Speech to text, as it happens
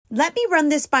Let me run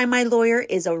this by my lawyer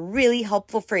is a really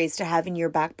helpful phrase to have in your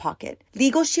back pocket.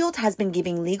 Legal Shield has been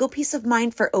giving legal peace of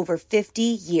mind for over 50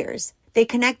 years. They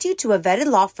connect you to a vetted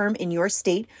law firm in your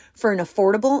state for an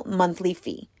affordable monthly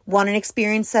fee. Want an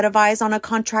experienced set of eyes on a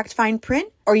contract fine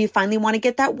print? Or you finally want to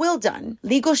get that will done?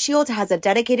 Legal Shield has a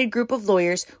dedicated group of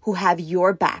lawyers who have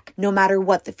your back, no matter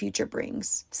what the future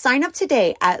brings. Sign up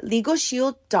today at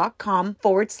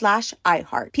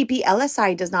LegalShield.com/iHeart.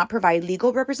 PPLSI does not provide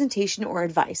legal representation or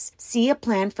advice. See a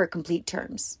plan for complete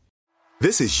terms.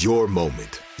 This is your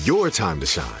moment, your time to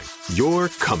shine, your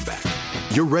comeback.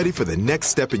 You're ready for the next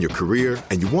step in your career,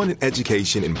 and you want an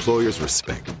education employers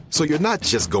respect. So you're not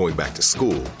just going back to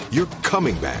school, you're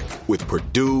coming back with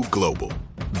Purdue Global.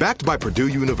 Backed by Purdue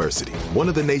University, one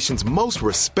of the nation's most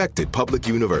respected public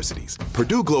universities,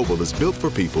 Purdue Global is built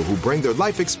for people who bring their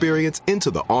life experience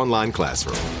into the online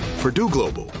classroom. Purdue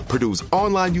Global, Purdue's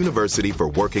online university for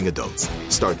working adults.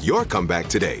 Start your comeback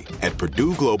today at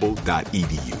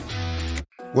purdueglobal.edu.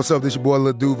 What's up, this your boy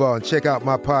Lil Duval, and check out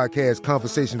my podcast,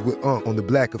 Conversations with Unc, on the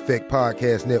Black Effect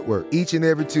Podcast Network. Each and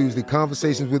every Tuesday,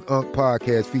 Conversations with Unc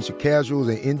podcast feature casuals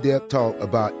and in-depth talk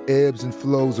about ebbs and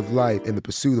flows of life and the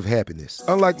pursuit of happiness.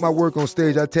 Unlike my work on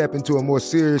stage, I tap into a more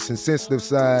serious and sensitive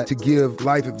side to give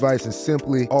life advice and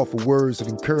simply offer words of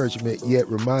encouragement, yet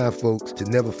remind folks to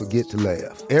never forget to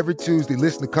laugh. Every Tuesday,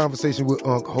 listen to Conversations with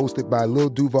Unc, hosted by Lil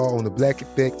Duval on the Black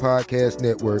Effect Podcast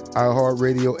Network,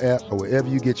 iHeartRadio app, or wherever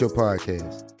you get your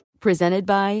podcasts. Presented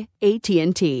by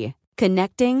AT&T.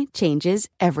 Connecting changes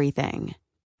everything.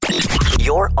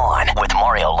 You're on with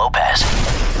Mario Lopez.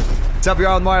 What's up,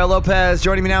 y'all? Mario Lopez.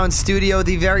 Joining me now in studio,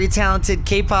 the very talented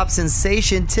K-pop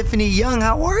sensation, Tiffany Young.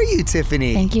 How are you,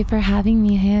 Tiffany? Thank you for having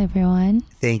me. Hey, everyone.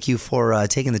 Thank you for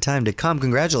taking the time to come.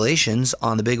 Congratulations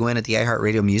on the big win at the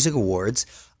iHeartRadio Music Awards.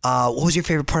 What was your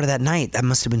favorite part of that night? That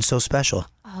must have been so special.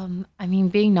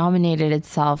 Being nominated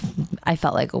itself, I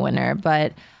felt like a winner,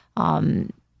 but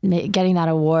getting that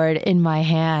award in my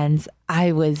hands,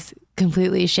 I was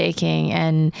completely shaking,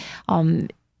 and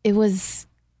it was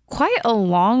quite a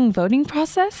long voting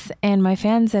process, and my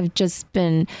fans have just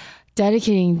been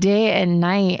dedicating day and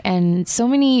night, and so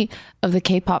many of the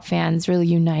K-pop fans really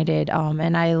united,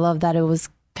 and I love that it was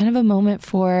kind of a moment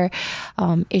for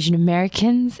Asian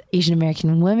American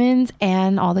women,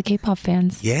 and all the K-pop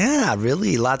fans. Yeah,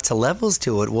 really, lots of levels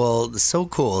to it. Well, so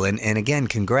cool. And again,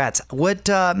 congrats. What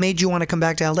made you want to come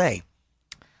back to LA?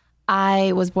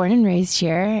 I was born and raised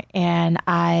here, and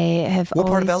I have What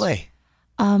part of LA?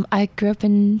 I grew up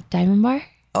in Diamond Bar.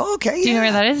 Oh, okay. Do you know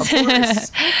where that is? Of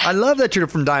course. I love that you're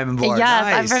from Diamond Bar. Yes,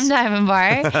 Nice. I'm from Diamond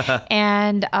Bar.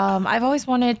 And I've always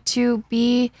wanted to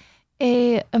be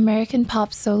a American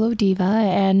pop solo diva,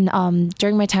 and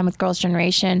during my time with Girls'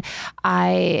 Generation,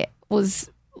 I was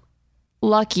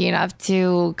lucky enough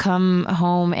to come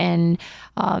home and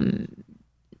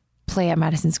play at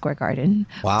Madison Square Garden.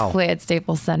 Wow. Play at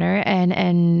Staples Center,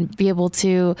 and be able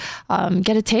to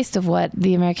get a taste of what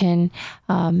the American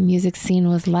music scene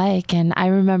was like. And I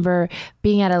remember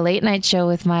being at a late night show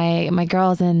with my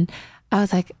girls, and I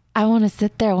was like, I want to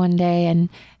sit there one day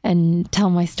and tell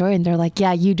my story. And they're like,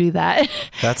 yeah, you do that.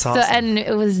 That's awesome. So, and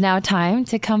it was now time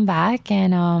to come back,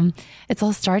 and it's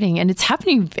all starting, and it's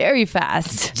happening very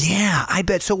fast. Yeah, I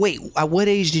bet. So wait, at what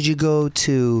age did you go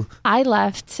to? I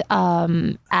left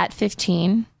at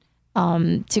 15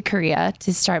 to Korea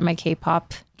to start my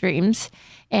K-pop dreams.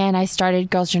 And I started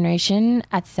Girls' Generation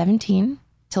at 17.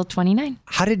 Till 29.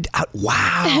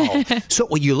 Wow.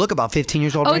 So you look about 15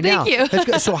 years old right now. Oh, thank you. That's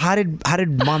good. So how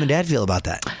did mom and dad feel about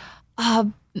that? I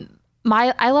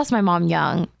lost my mom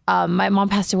young. My mom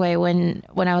passed away when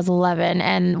I was 11,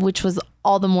 and which was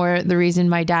all the more the reason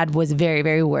my dad was very,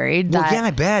 very worried. Well, yeah,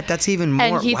 I bet. That's even more.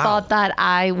 And he thought that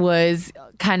I was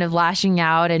kind of lashing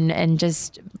out and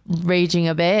just raging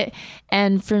a bit.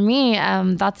 And for me,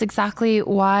 that's exactly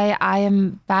why I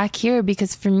am back here,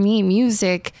 because for me,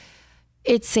 music,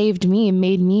 it saved me, it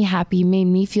made me happy, made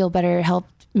me feel better,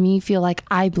 helped me feel like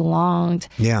I belonged.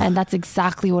 Yeah. And that's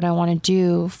exactly what I want to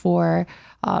do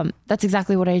that's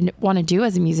exactly what I want to do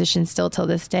as a musician still till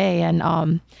this day. And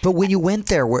but when you went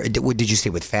there, did you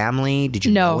stay with family? Did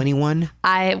you know anyone?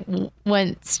 I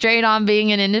went straight on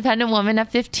being an independent woman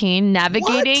at 15,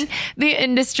 navigating the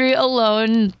industry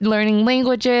alone, learning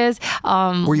languages.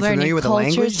 Were you familiar with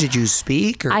cultures. The language? Did you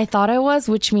speak? Or? I thought I was,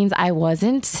 which means I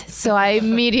wasn't. So I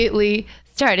immediately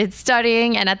started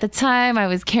studying, and at the time I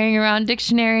was carrying around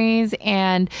dictionaries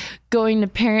and going to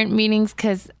parent meetings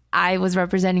because I was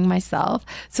representing myself.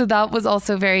 So that was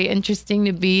also very interesting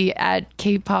to be at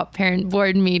K-pop parent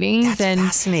board meetings. That's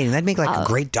fascinating. That'd make like a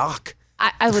great doc.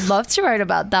 I would love to write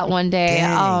about that one day.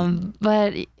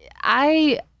 But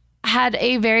I had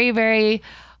a very, very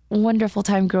wonderful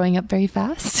time growing up very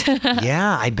fast.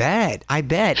 Yeah, I bet.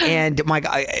 And Mike,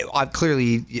 I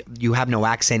clearly you have no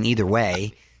accent either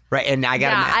way, right? And I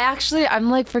got. Yeah, I'm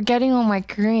like forgetting all my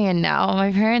Korean now.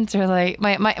 My parents are like,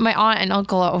 my aunt and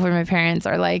uncle over my parents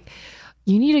are like,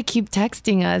 you need to keep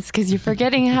texting us because you're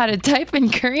forgetting how to type in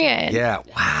Korean. Yeah,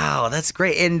 wow, that's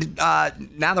great. And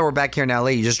now that we're back here in LA,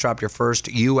 you just dropped your first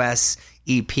U.S.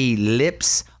 EP,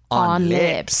 Lips on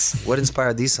Lips. What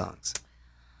inspired these songs?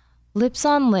 Lips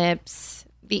on Lips,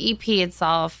 the EP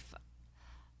itself,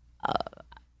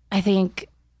 I think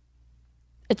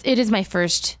it is my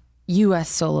first U.S.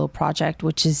 solo project,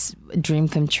 which is a dream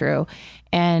come true.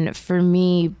 And for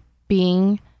me,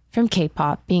 being from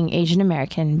K-pop, being Asian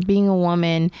American, being a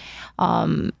woman,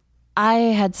 I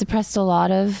had suppressed a lot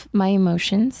of my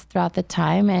emotions throughout the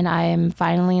time. And I am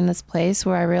finally in this place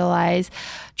where I realize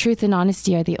truth and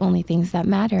honesty are the only things that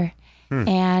matter.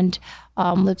 And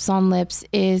Lips on Lips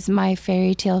is my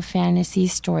fairy tale fantasy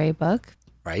storybook.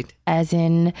 Right. As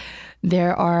in,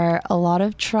 there are a lot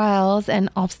of trials and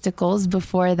obstacles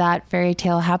before that fairy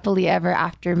tale happily ever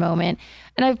after moment.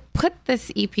 And I've put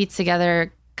this EP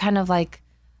together kind of like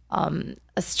a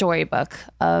storybook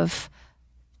of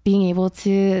being able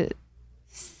to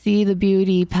see the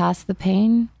beauty past the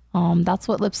pain. That's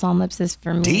what Lips on Lips is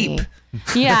for me. Deep.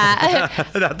 Yeah.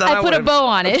 I put a bow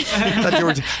on it. thought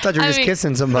you were just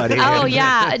kissing somebody. Oh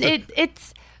yeah.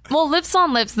 It's well, Lips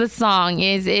on Lips, the song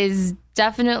is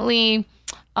definitely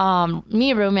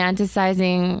me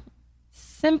romanticizing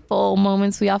simple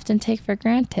moments we often take for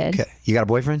granted. Okay. You got a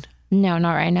boyfriend? No,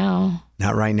 not right now.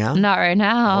 Not right now? Not right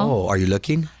now. Oh, are you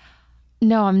looking?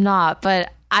 No, I'm not,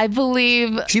 but I believe.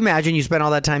 Can you imagine you spend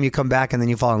all that time, you come back, and then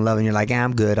you fall in love, and you're like,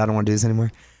 I'm good. I don't want to do this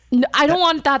anymore. No, I don't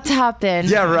want that to happen.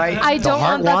 Yeah, right. I don't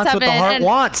want that to happen. The heart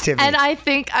wants, Tiffany. And I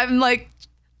think I'm like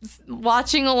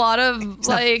watching a lot of It's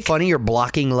not funny, you're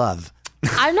blocking love.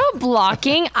 I'm not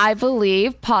blocking. I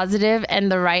believe positive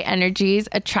and the right energies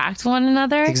attract one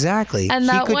another. Exactly. And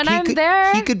that I'm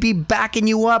there. He could be backing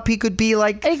you up. He could be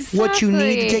like what you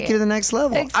need to take you to the next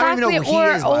level. Exactly. I don't even know who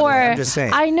he is, by the way. I'm just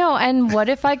saying. I know. And what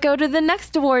if I go to the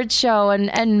next award show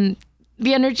and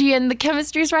the energy and the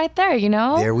chemistry is right there, you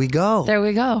know? There we go. There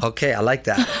we go. Okay, I like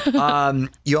that.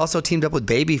 You also teamed up with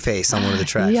Babyface on one of the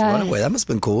tracks. Yes. Right away. That must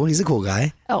have been cool. He's a cool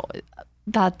guy. Oh,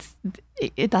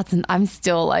 I'm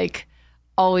still like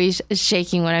always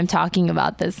shaking when I'm talking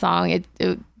about this song.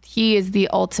 He is the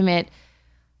ultimate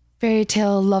fairy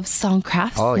tale love song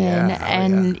craftsman. Oh, yeah.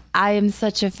 And I am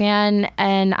such a fan,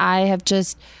 and I have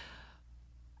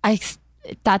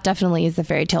that definitely is the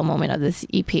fairy tale moment of this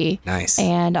EP. Nice.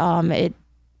 And it's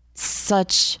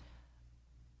such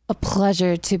a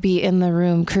pleasure to be in the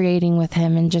room creating with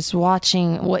him and just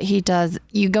watching what he does.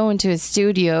 You go into his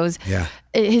studio, and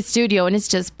it's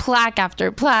just plaque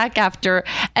after plaque after,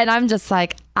 and I'm just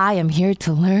like, I am here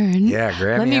to learn. Yeah,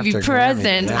 Grammy Let me be after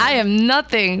present. Grammy. Yeah. I am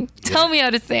nothing. Tell me how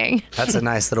to sing. That's a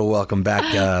nice little welcome back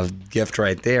gift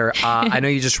right there. I know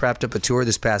you just wrapped up a tour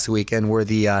this past weekend. Were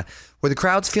the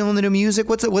crowds feeling the new music?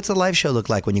 What's the live show look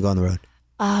like when you go on the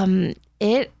road?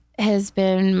 It has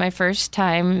been my first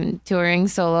time touring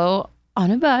solo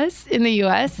on a bus in the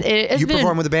U.S. You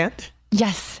perform with a band?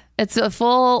 Yes, it's a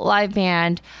full live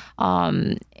band,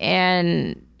 and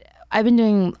I've been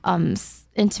doing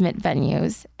intimate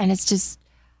venues, and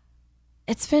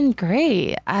it's been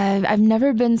great. I've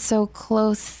never been so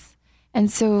close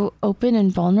and so open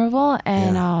and vulnerable,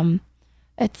 and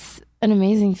it's an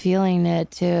amazing feeling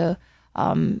to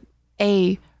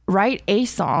write a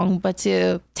song, but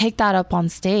to take that up on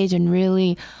stage and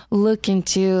really look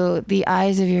into the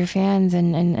eyes of your fans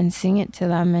and sing it to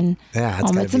them. And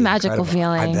it's a magical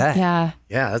feeling. I bet. Yeah.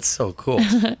 Yeah, that's so cool.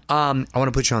 I want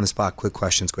to put you on the spot. Quick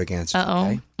questions, quick answers.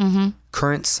 Okay? Mm-hmm.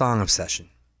 Current song obsession.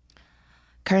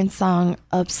 Current song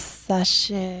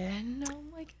obsession. Oh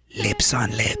my God. Lips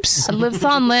on Lips. Lips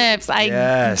on Lips.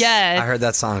 Yes. I heard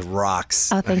that song rocks.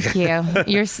 Oh, thank you.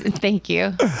 Thank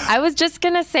you. I was just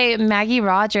gonna say Maggie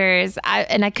Rogers,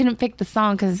 and I couldn't pick the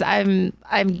song because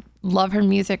I love her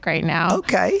music right now.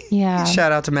 Okay. Yeah.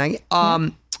 Shout out to Maggie.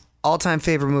 All-time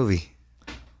favorite movie.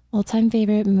 All-time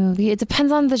favorite movie. It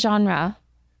depends on the genre.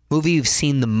 Movie you've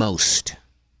seen the most.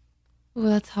 Ooh,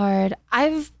 that's hard.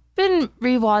 I've been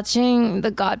rewatching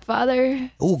The Godfather.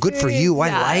 Oh, good for you.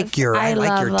 Yes. I like your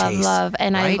taste. Love.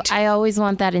 And right? I always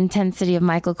want that intensity of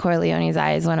Michael Corleone's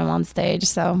eyes when I'm on stage.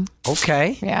 So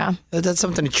okay. Yeah. That's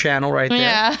something to channel right there.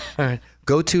 Yeah. All right.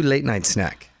 Go to late night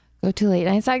snack. Go to late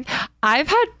night snack. I've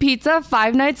had pizza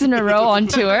 5 nights in a row on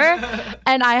tour,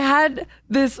 and I had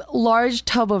this large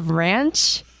tub of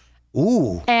ranch.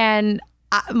 Ooh. And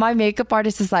my makeup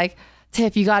artist is like,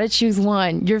 Tiff, you got to choose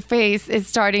one. Your face is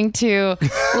starting to,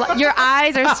 your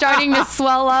eyes are starting to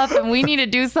swell up, and we need to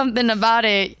do something about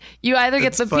it. You either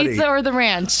get the pizza or the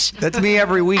ranch. That's me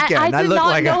every weekend. I did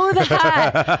not know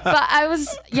that. But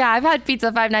I've had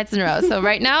pizza 5 nights in a row. So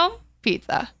right now,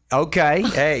 pizza. Okay.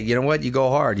 Hey, you know what? You go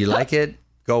hard. You like it?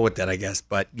 Go with it, I guess.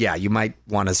 But yeah, you might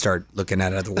want to start looking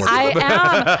at other wardrobe. I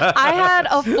am. I had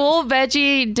a full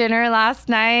veggie dinner last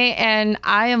night, and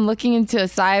I am looking into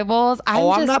acai bowls.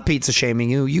 I'm not pizza shaming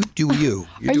you. You do you.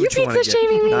 Are you pizza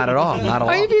shaming me? Not at all. Not at all.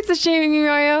 Are you pizza shaming me,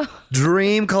 Mario?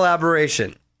 Dream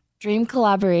collaboration.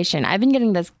 I've been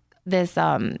getting this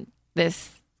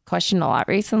question a lot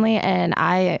recently, and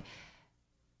I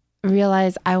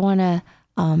realize I want to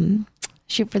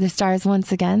shoot for the stars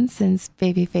once again, since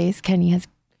Babyface Kenny has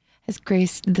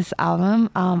graced this album.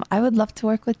 I would love to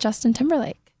work with Justin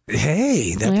Timberlake.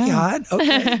 Hey, that'd be hot.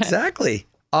 Okay, exactly.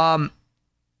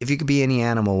 If you could be any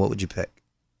animal, what would you pick?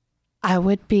 I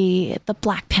would be the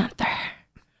Black Panther.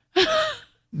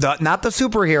 Not the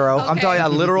superhero. Okay. I'm talking a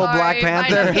literal Black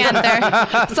Panther.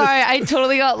 Sorry, I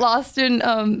totally got lost in.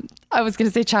 I was going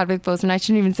to say Chadwick Boseman. I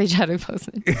shouldn't even say Chadwick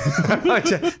Boseman.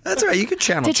 That's all right. You could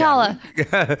channel T'Challa.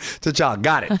 T'Challa.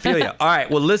 Got it. Feel you. All right.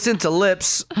 Well, listen to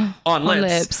Lips on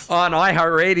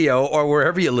iHeartRadio or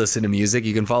wherever you listen to music.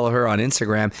 You can follow her on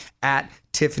Instagram at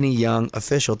Tiffany Young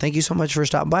Official. Thank you so much for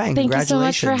stopping by, and congratulations.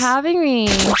 Thank you so much for having me.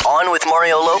 On with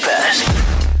Mario Lopez.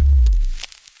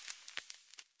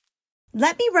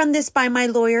 Let me run this by my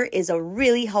lawyer is a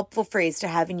really helpful phrase to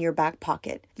have in your back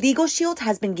pocket. Legal Shield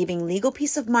has been giving legal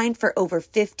peace of mind for over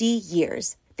 50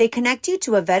 years. They connect you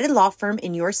to a vetted law firm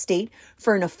in your state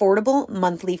for an affordable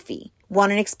monthly fee.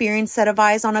 Want an experienced set of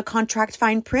eyes on a contract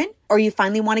fine print? Or you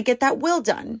finally want to get that will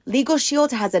done? Legal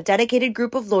Shield has a dedicated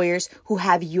group of lawyers who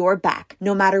have your back,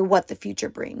 no matter what the future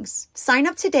brings. Sign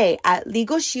up today at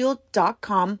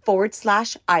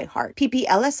LegalShield.com/iHeart.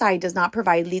 PPLSI does not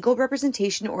provide legal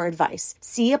representation or advice.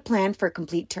 See a plan for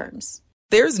complete terms.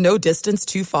 There's no distance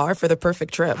too far for the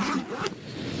perfect trip.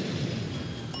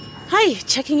 Hi,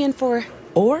 checking in for...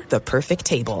 Or the perfect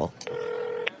table.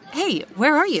 Hey,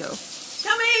 where are you?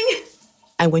 Coming!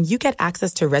 And when you get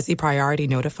access to Resi Priority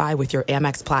Notify with your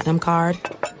Amex Platinum card...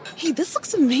 Hey, this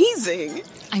looks amazing.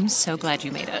 I'm so glad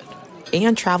you made it.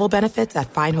 And travel benefits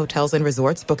at fine hotels and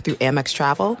resorts booked through Amex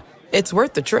Travel. It's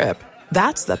worth the trip.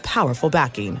 That's the powerful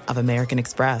backing of American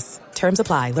Express. Terms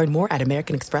apply. Learn more at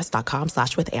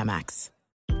americanexpress.com/withAmex.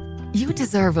 You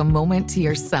deserve a moment to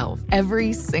yourself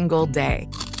every single day.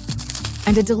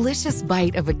 And a delicious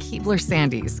bite of a Keebler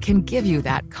Sandies can give you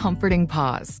that comforting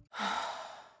pause.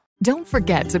 Don't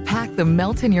forget to pack the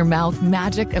melt-in-your-mouth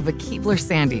magic of a Keebler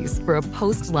Sandies for a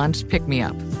post-lunch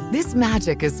pick-me-up. This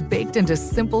magic is baked into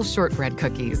simple shortbread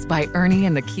cookies by Ernie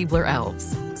and the Keebler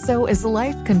Elves. So as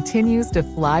life continues to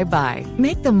fly by,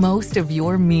 make the most of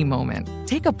your me moment.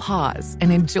 Take a pause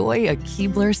and enjoy a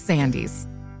Keebler Sandies.